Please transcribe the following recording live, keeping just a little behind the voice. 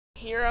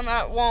Here I'm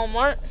at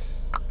Walmart.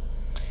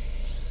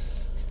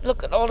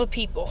 Look at all the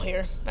people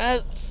here.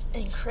 That's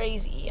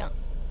crazy.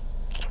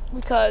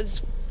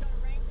 Because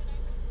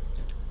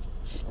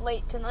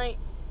late tonight.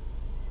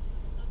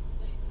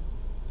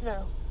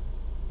 No.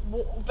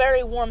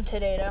 Very warm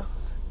today though.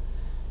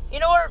 You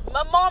know where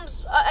my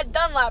mom's at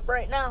Dunlap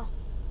right now.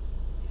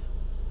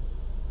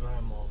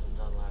 Grandma's at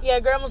Dunlap. Yeah,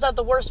 Grandma's at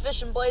the worst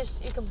fishing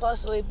place you can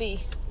possibly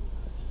be.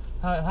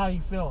 How you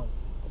feeling?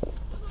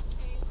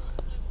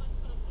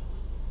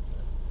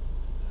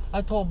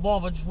 I told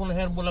Bob I just went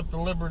ahead and went up to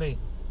Liberty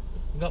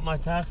and got my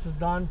taxes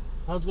done.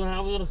 I was gonna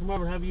come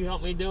over and have you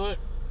help me do it,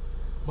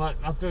 but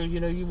I figured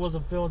you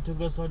wasn't feeling too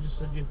good, so I just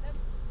said you.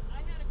 I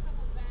had a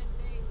couple bad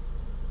days.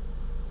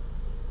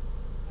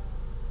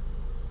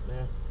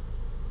 Yeah.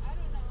 I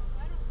don't know.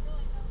 I don't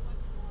really know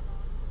what's going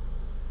on.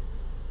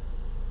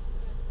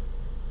 But,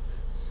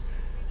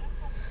 I'm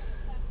probably gonna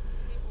set the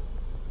table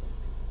with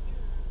the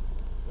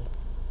computer.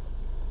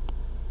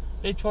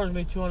 They charged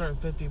me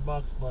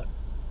 $250, but.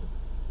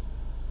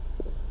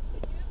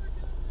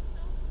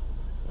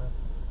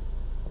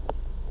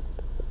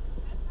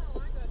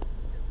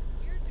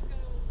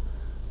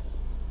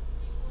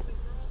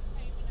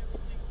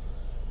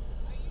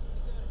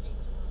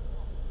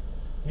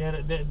 Yeah,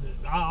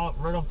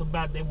 right off the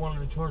bat, they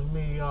wanted to charge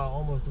me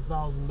almost $1,000.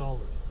 Well,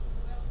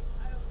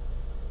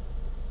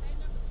 they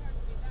never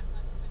charged me that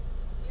much, but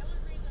the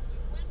only reason we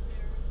went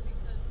there is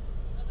because,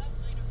 well, that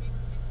later we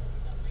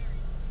got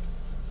married.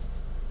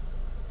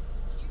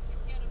 You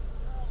could get them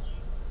early.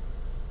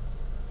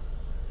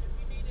 If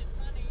you needed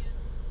money,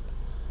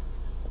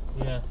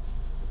 Yeah.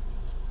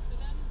 So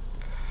then,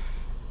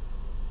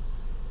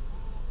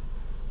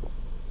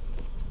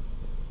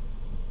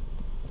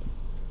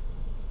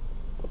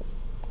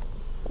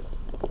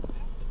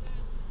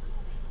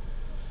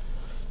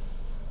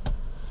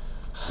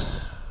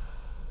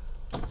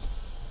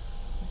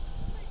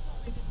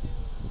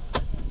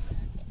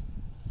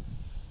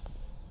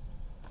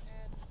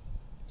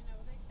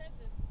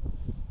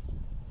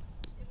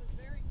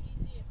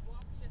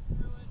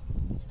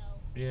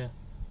 Yeah.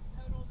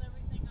 totals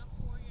everything up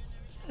for you and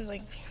everything.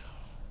 Like,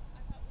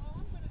 I thought, well,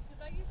 I'm gonna,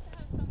 because I used to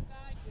have some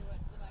guy do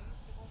it that I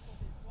used to work with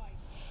his wife.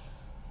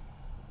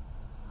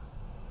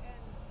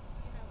 And,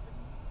 but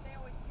they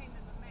always came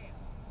in the mail,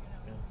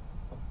 Yeah.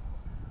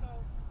 So,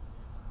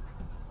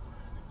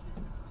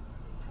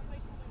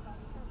 somebody told me about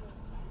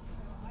TurboTax.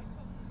 So I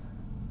took,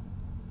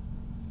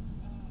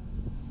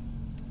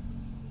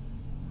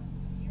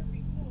 the year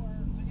before,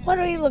 what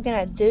are you looking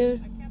at,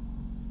 dude? I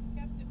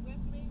kept it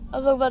with me. I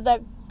was looking about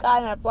that guy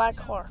in that black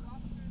car.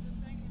 Walked through the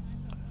thing and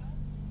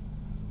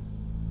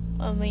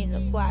I thought, I mean, the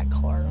black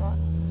car, not.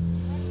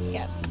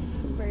 Yeah,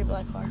 very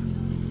black car.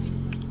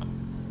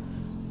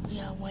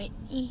 Yeah, wait.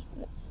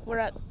 We're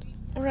at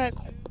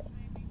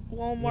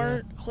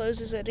Walmart.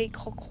 Closes at 8.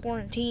 Called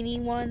Quarantini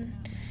one.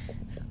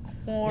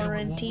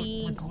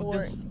 Quarantine.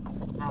 With this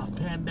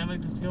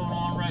pandemic that's going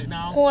on right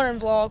now.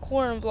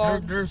 Quarantine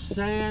vlog. They're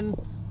saying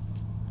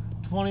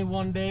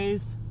 21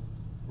 days,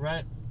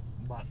 right?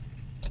 But.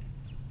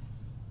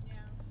 yeah.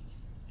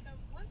 So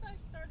once I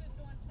started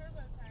doing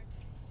TurboTax,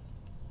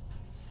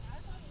 I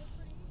thought it was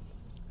pretty easy.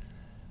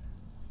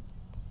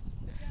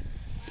 But then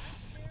last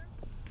year,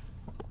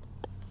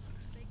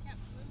 they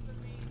kept moving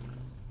me.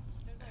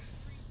 There's like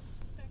 3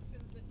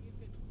 sections that you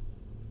could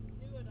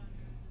do it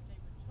under that they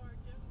would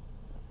charge you.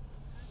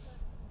 I thought,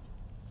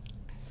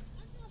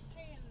 I'm not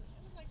paying,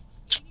 it was like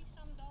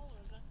 $80-some.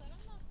 I said,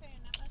 I'm not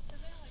paying that much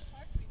because they only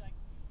charged me like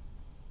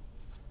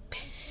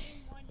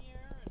 19 one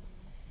year and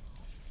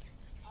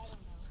I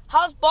don't know.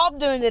 How's Bob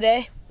doing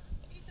today?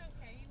 He's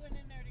okay. He went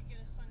in there to get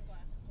a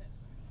sunglass fit.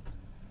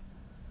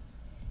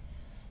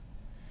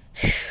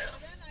 So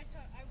then I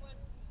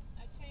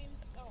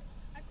changed,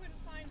 I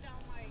couldn't find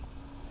all my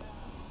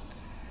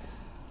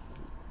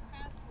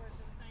passwords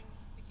and things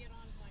to get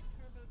on my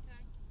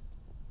TurboTax.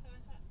 So I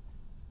thought,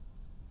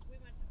 we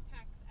went to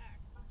Tax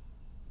Act.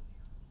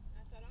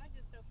 I thought, I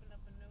just opened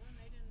up a new one.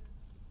 They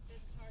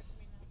didn't charge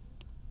me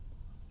nothing.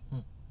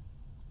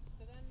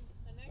 So then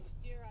the next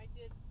year I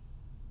did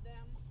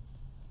them,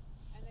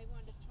 and they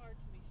wanted to charge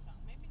me some.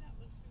 Maybe that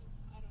was who,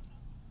 I don't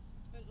know.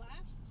 But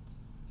last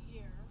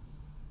year,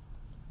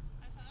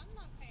 I thought, I'm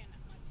not paying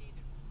that much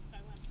either.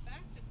 So I went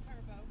back to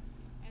Turbo,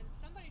 and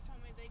somebody told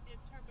me they did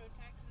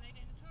TurboTax and they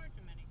didn't charge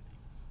them anything.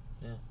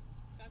 Yeah.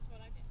 That's what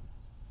I did.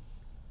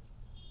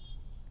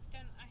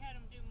 Then I had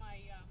them do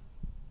my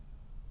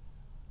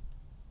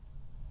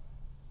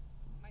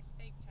my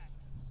state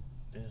taxes.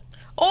 Yeah.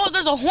 Oh,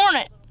 there's a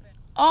hornet. A little bit,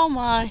 Oh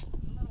my.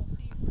 a little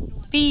fee for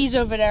doing Bees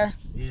over there.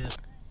 Yeah.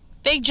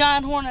 Big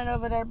giant hornet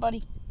over there,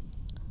 buddy.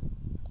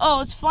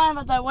 Oh, it's flying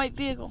about that white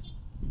vehicle.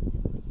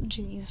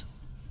 Jeez.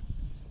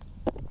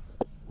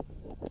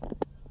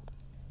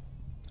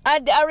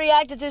 I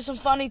reacted to some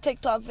funny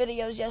TikTok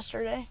videos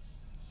yesterday.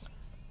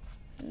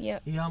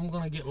 Yep. Yeah, I'm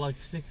gonna get like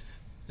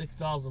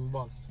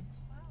 $6,000.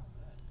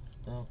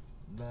 So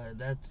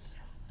that's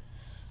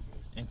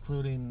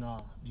including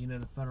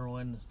the federal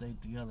and the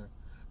state together.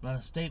 Now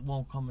the state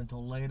won't come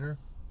until later.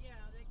 Yeah,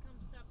 they come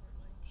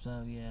separately.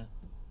 So yeah.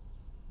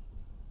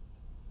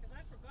 Because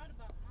I forgot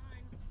about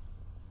mine,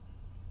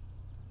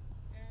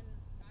 and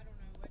I don't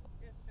know,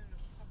 it's been a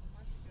couple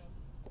months ago,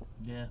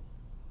 Yeah.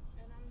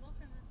 and I'm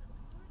looking at it,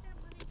 where'd that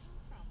money come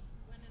from?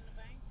 Went in the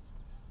bank?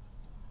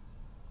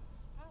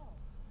 Oh,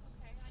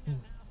 okay, I know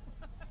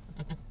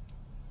now.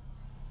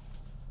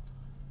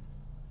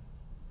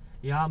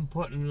 Yeah, I'm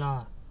putting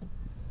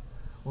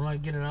when I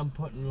get it, I'm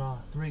putting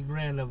 $3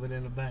 grand of it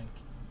in the bank,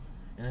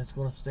 and it's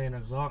gonna stay in there.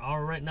 Cause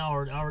right now,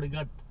 I already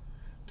got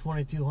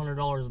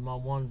 $2,200 in my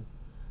one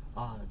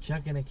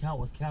checking account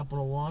with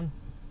Capital One,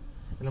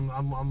 and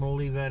I'm gonna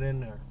leave that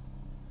in there.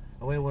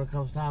 That way, when it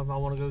comes time, if I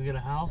want to go get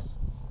a house,